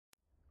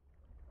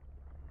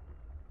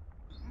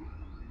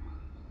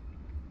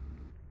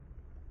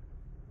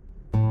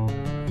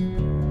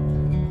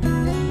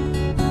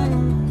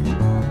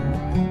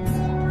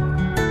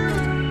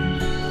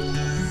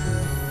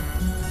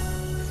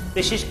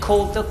This is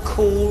called the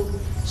Cool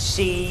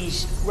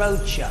Seas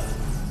Roadshow.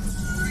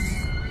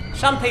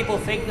 Some people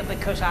think that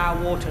because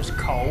our water's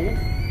cold,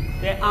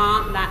 there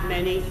aren't that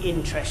many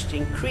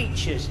interesting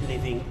creatures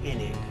living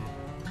in it.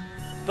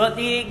 But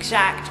the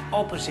exact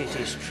opposite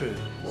is true.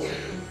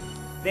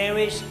 There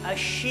is a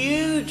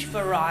huge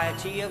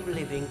variety of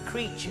living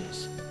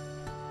creatures.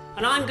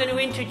 And I'm going to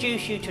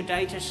introduce you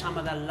today to some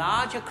of the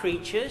larger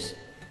creatures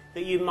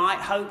that you might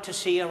hope to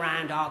see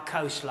around our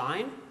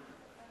coastline.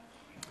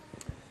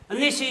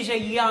 And this is a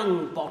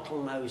young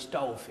bottlenose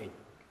dolphin.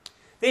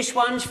 This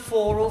one's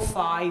 4 or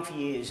 5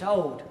 years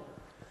old,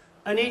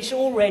 and it's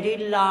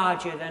already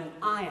larger than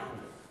I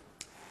am.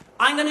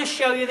 I'm going to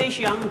show you this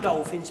young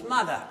dolphin's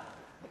mother.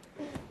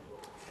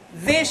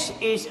 This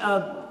is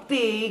a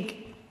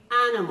big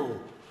animal.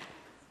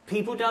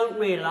 People don't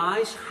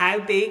realise how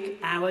big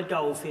our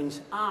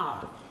dolphins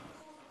are.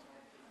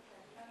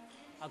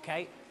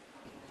 Okay.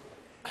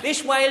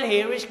 This whale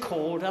here is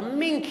called a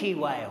minke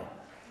whale.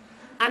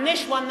 And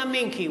this one, the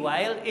minke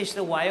whale, is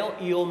the whale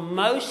you're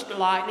most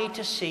likely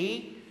to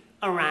see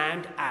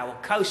around our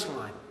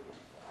coastline.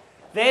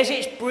 There's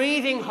its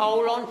breathing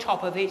hole on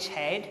top of its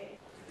head,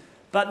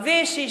 but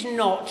this is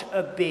not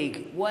a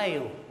big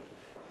whale.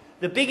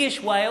 The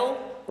biggest whale,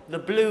 the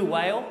blue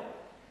whale,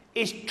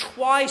 is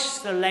twice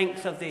the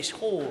length of this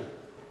horn.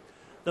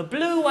 The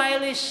blue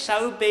whale is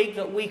so big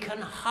that we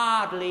can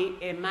hardly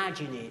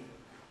imagine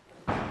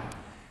it.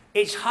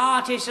 Its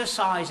heart is the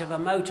size of a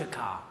motor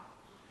car.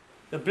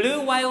 The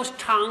blue whale's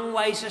tongue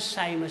weighs the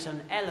same as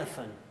an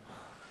elephant.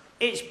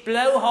 Its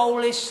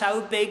blowhole is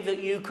so big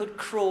that you could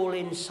crawl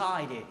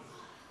inside it.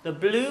 The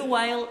blue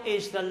whale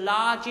is the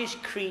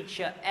largest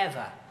creature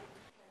ever.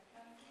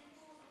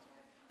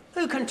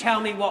 Who can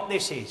tell me what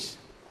this is?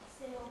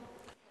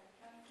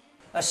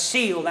 A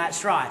seal,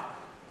 that's right.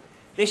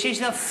 This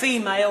is the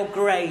female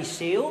grey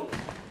seal,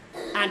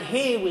 and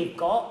here we've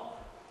got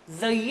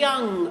the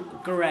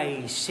young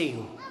grey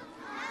seal.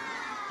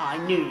 I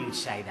knew you'd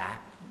say that.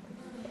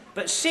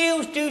 But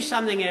seals do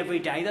something every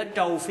day that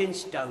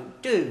dolphins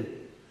don't do,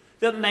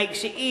 that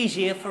makes it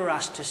easier for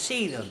us to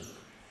see them.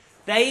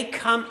 They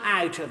come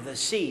out of the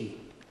sea.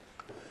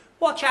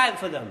 Watch out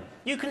for them.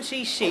 You can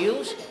see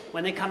seals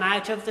when they come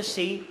out of the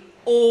sea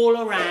all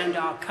around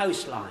our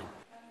coastline.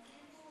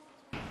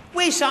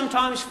 We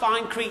sometimes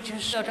find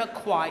creatures that are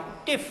quite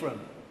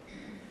different.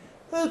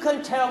 Who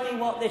can tell me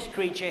what this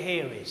creature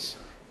here is?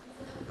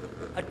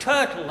 A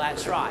turtle,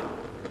 that's right.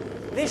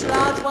 This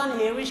large one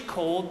here is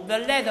called the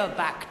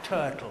leatherback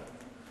turtle.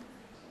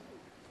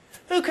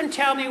 Who can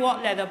tell me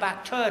what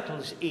leatherback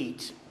turtles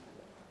eat?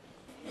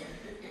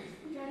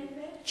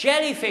 Jellyfish.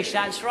 Jellyfish,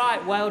 that's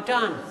right, well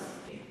done.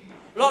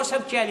 Lots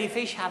of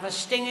jellyfish have a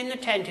sting in the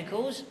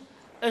tentacles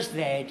as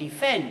their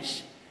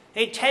defence.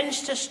 It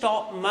tends to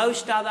stop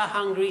most other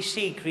hungry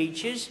sea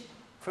creatures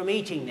from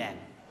eating them.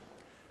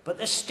 But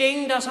the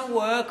sting doesn't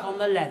work on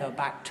the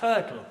leatherback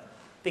turtle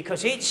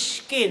because its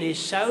skin is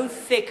so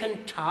thick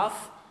and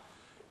tough,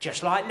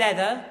 just like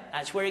leather,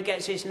 that's where it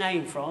gets its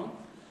name from,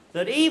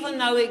 that even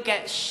though it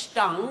gets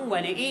stung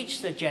when it eats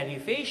the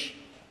jellyfish,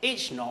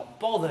 it's not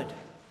bothered.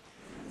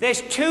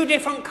 There's 2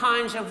 different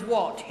kinds of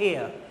what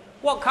here?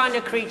 What kind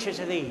of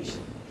creatures are these?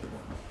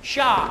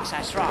 Sharks,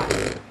 that's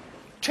right.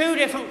 2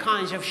 different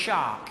kinds of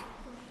shark.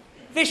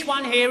 This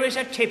one here is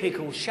a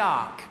typical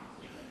shark.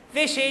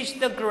 This is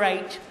the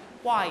great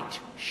white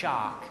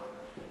shark.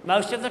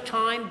 Most of the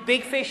time,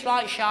 big fish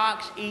like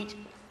sharks eat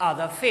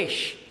other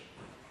fish.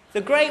 The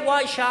great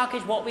white shark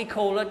is what we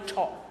call a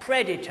top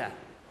predator.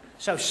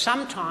 So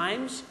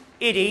sometimes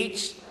it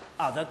eats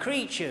other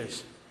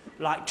creatures,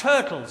 like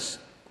turtles,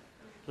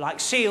 like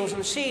seals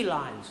and sea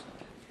lions.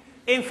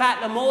 In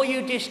fact, the more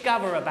you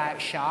discover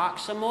about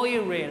sharks, the more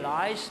you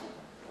realise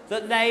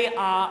that they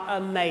are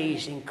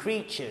amazing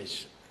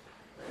creatures.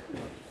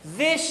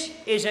 This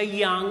is a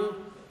young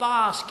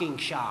basking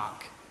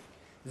shark.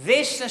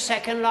 This, the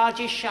second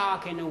largest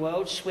shark in the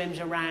world, swims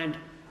around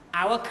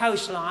our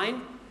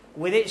coastline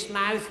with its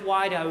mouth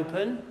wide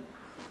open,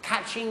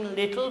 catching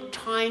little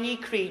tiny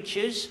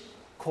creatures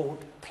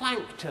called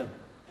plankton.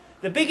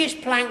 The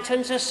biggest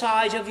plankton's the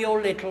size of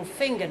your little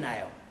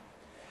fingernail.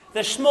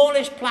 The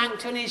smallest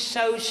plankton is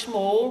so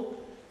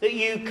small that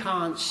you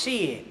can't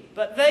see it.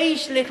 But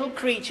these little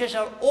creatures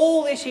are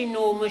all this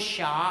enormous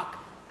shark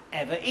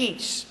ever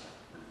eats.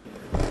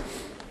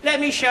 Let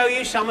me show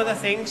you some of the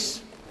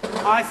things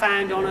I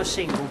found on a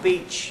single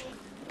beach.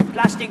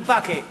 Plastic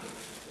bucket.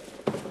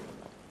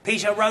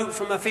 Piece of rope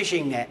from a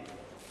fishing net.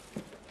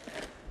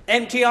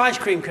 Empty ice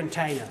cream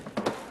container.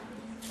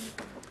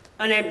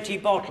 An empty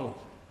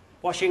bottle.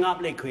 Washing up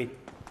liquid.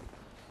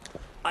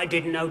 I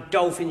didn't know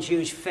dolphins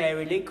use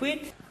fairy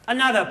liquid.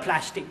 Another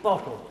plastic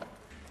bottle.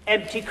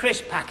 Empty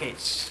crisp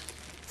packets.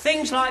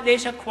 Things like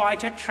this are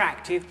quite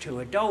attractive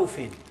to a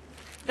dolphin.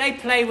 They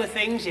play with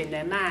things in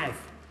their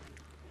mouth.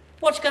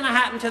 What's going to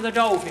happen to the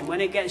dolphin when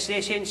it gets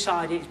this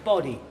inside its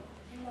body?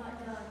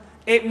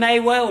 It may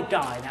well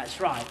die,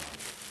 that's right.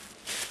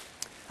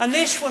 And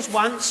this was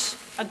once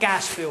a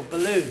gas-filled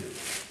balloon.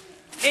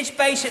 It's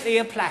basically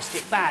a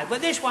plastic bag,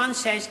 but this one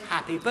says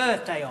happy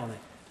birthday on it.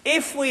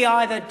 If we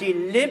either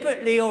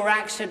deliberately or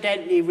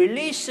accidentally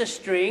release the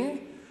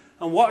string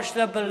and watch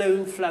the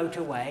balloon float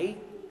away,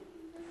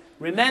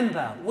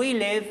 remember, we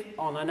live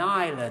on an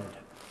island.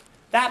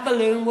 That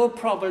balloon will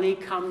probably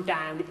come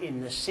down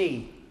in the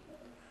sea,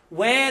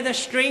 where the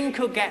string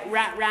could get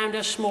wrapped round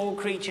a small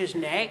creature's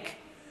neck,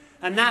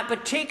 and that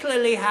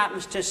particularly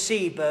happens to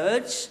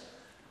seabirds,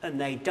 and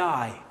they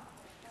die.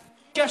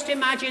 Just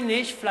imagine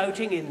this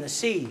floating in the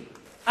sea,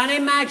 and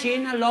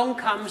imagine along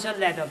comes a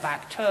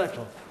leatherback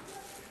turtle,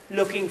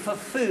 looking for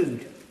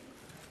food.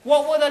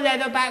 What will the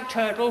leatherback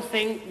turtle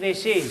think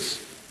this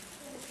is?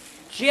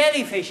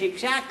 Jellyfish,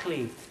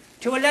 exactly.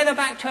 To a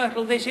leatherback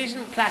turtle, this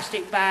isn't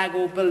plastic bag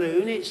or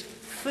balloon, it's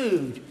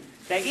food.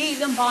 They eat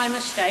them by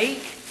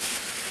mistake.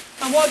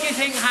 And what do you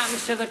think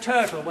happens to the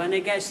turtle when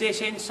it gets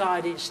this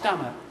inside its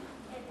stomach?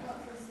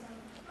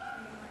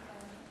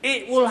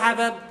 It will have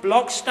a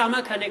blocked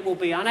stomach and it will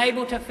be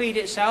unable to feed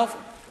itself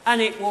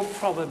and it will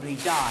probably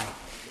die.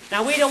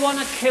 Now, we don't want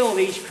to kill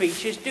these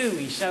creatures, do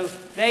we? So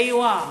there you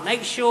are.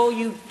 Make sure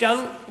you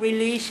don't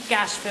release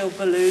gas-filled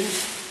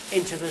balloons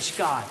into the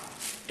sky.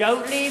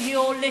 Don't leave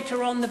your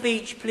litter on the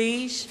beach,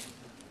 please.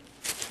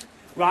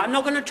 Right, I'm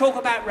not going to talk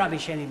about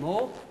rubbish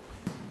anymore.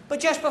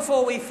 But just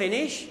before we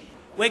finish,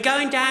 we're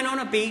going down on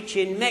a beach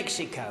in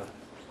Mexico.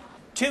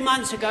 2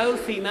 months ago,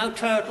 female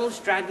turtles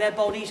dragged their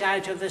bodies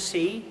out of the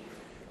sea.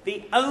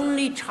 The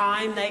only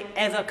time they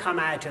ever come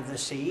out of the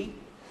sea.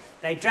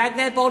 They drag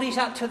their bodies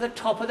up to the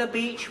top of the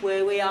beach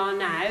where we are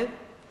now.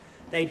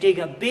 They dig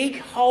a big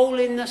hole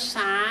in the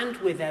sand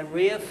with their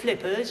rear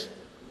flippers,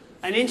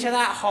 and into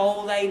that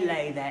hole they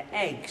lay their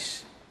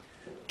eggs.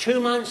 2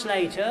 months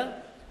later,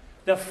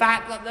 the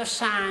fact that the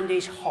sand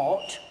is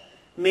hot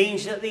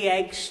means that the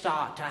eggs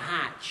start to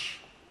hatch.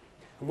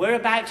 And we're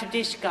about to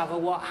discover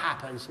what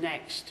happens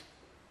next.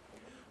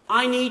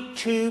 I need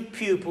 2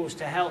 pupils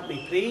to help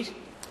me, please.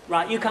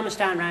 Right, you come and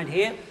stand round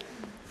here,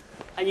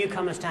 and you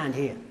come and stand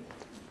here.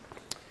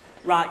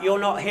 Right, you're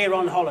not here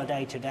on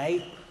holiday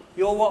today.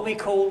 You're what we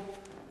call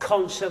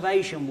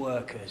conservation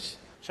workers.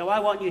 So I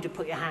want you to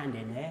put your hand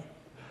in there.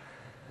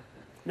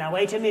 Now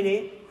wait a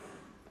minute.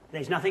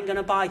 There's nothing going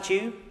to bite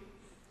you.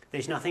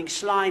 There's nothing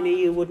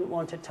slimy you wouldn't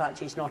want to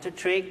touch. It's not a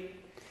trick.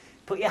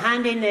 Put your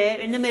hand in there,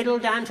 in the middle,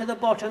 down to the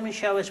bottom, and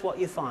show us what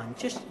you find.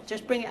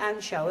 Just bring it out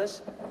and show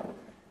us.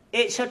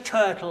 It's a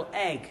turtle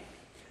egg.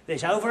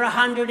 There's over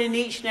 100 in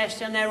each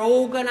nest, and they're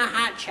all going to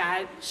hatch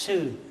out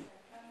soon.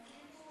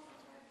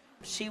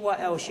 See what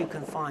else you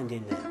can find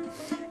in there.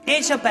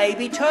 It's a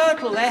baby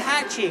turtle. They're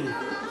hatching.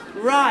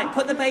 Right,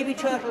 put the baby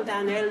turtle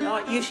down there.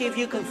 Right, you see if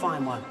you can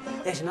find one.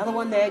 There's another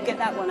one there. Get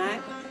that one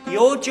out.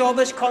 Your job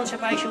as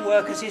conservation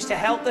workers is to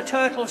help the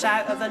turtles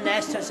out of the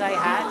nest as they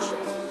hatch.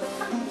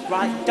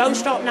 Right, don't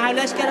stop now.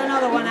 Let's get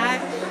another one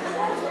out.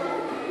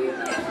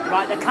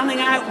 Right, they're coming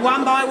out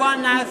one by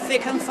one now,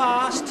 thick and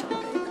fast.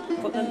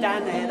 Put them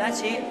down there.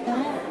 That's it.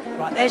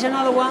 Right, there's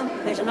another one.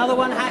 There's another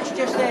one hatched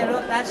just there,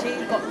 look, that's it.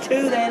 You've got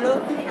 2 there,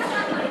 look.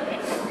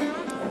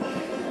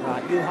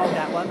 Right, you hold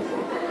that one.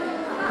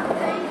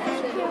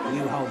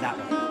 You hold that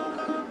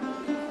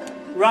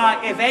one. Right,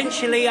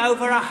 eventually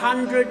over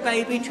 100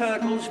 baby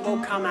turtles will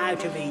come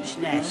out of each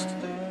nest.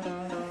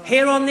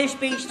 Here on this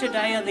beach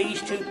today are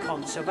these 2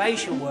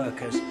 conservation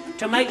workers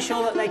to make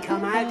sure that they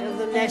come out of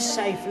the nest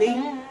safely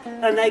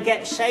and they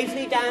get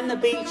safely down the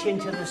beach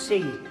into the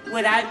sea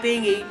without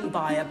being eaten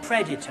by a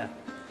predator.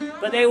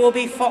 But there will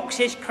be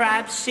foxes,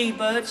 crabs,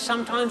 seabirds,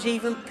 sometimes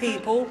even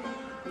people,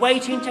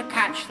 waiting to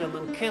catch them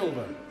and kill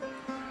them.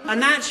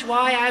 And that's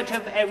why out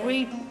of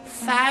every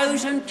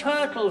 1,000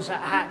 turtles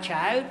that hatch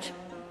out,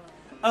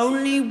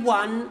 only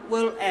 1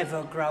 will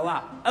ever grow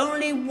up.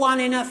 Only 1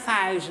 in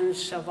 1,000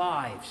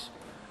 survives.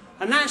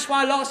 And that's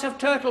why lots of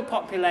turtle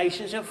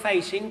populations are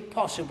facing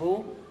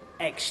possible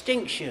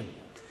extinction.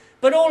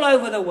 But all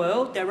over the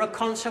world, there are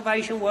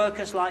conservation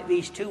workers like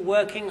these 2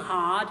 working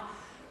hard,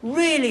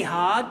 really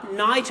hard,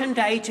 night and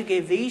day to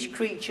give these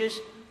creatures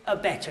a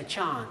better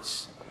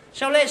chance.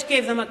 So let's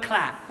give them a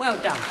clap. Well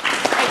done.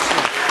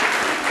 Excellent.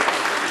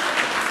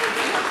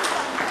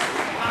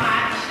 Come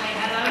out and say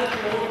hello to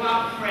all of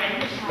our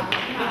friends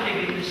who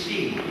live in the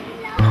sea.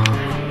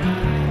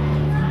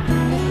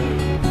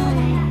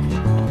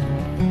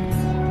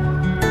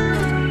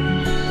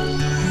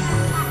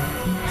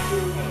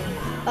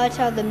 I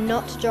tell them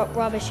not to drop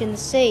rubbish in the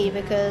sea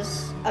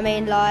because, I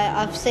mean, like,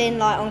 I've seen,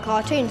 like, on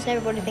cartoons, and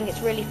everybody think it's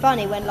really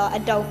funny when,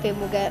 like, a dolphin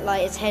will get,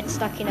 like, its head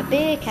stuck in a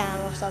beer can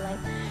or something.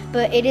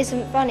 But it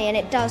isn't funny, and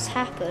it does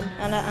happen,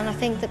 and I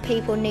think that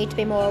people need to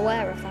be more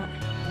aware of that.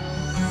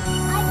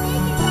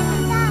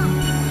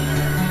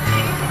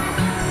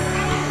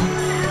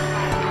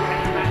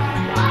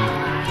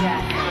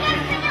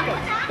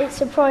 It's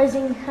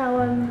surprising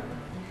how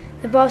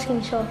the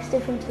basking shark is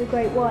different to the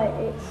great white.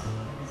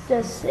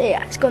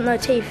 It's got no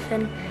teeth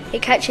and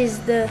it catches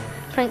the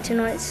plankton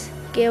on its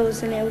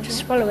gills and it will just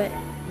swallow it.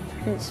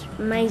 And it's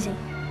amazing,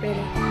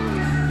 really.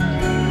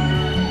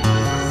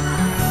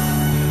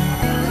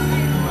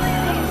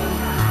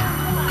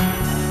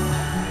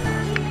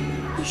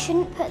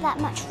 shouldn't put that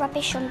much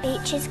rubbish on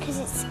beaches because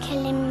it's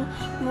killing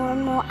more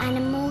and more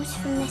animals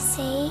from the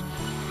sea,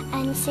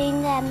 and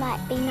soon there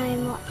might be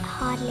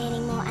hardly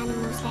any more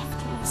animals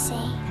left in the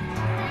sea.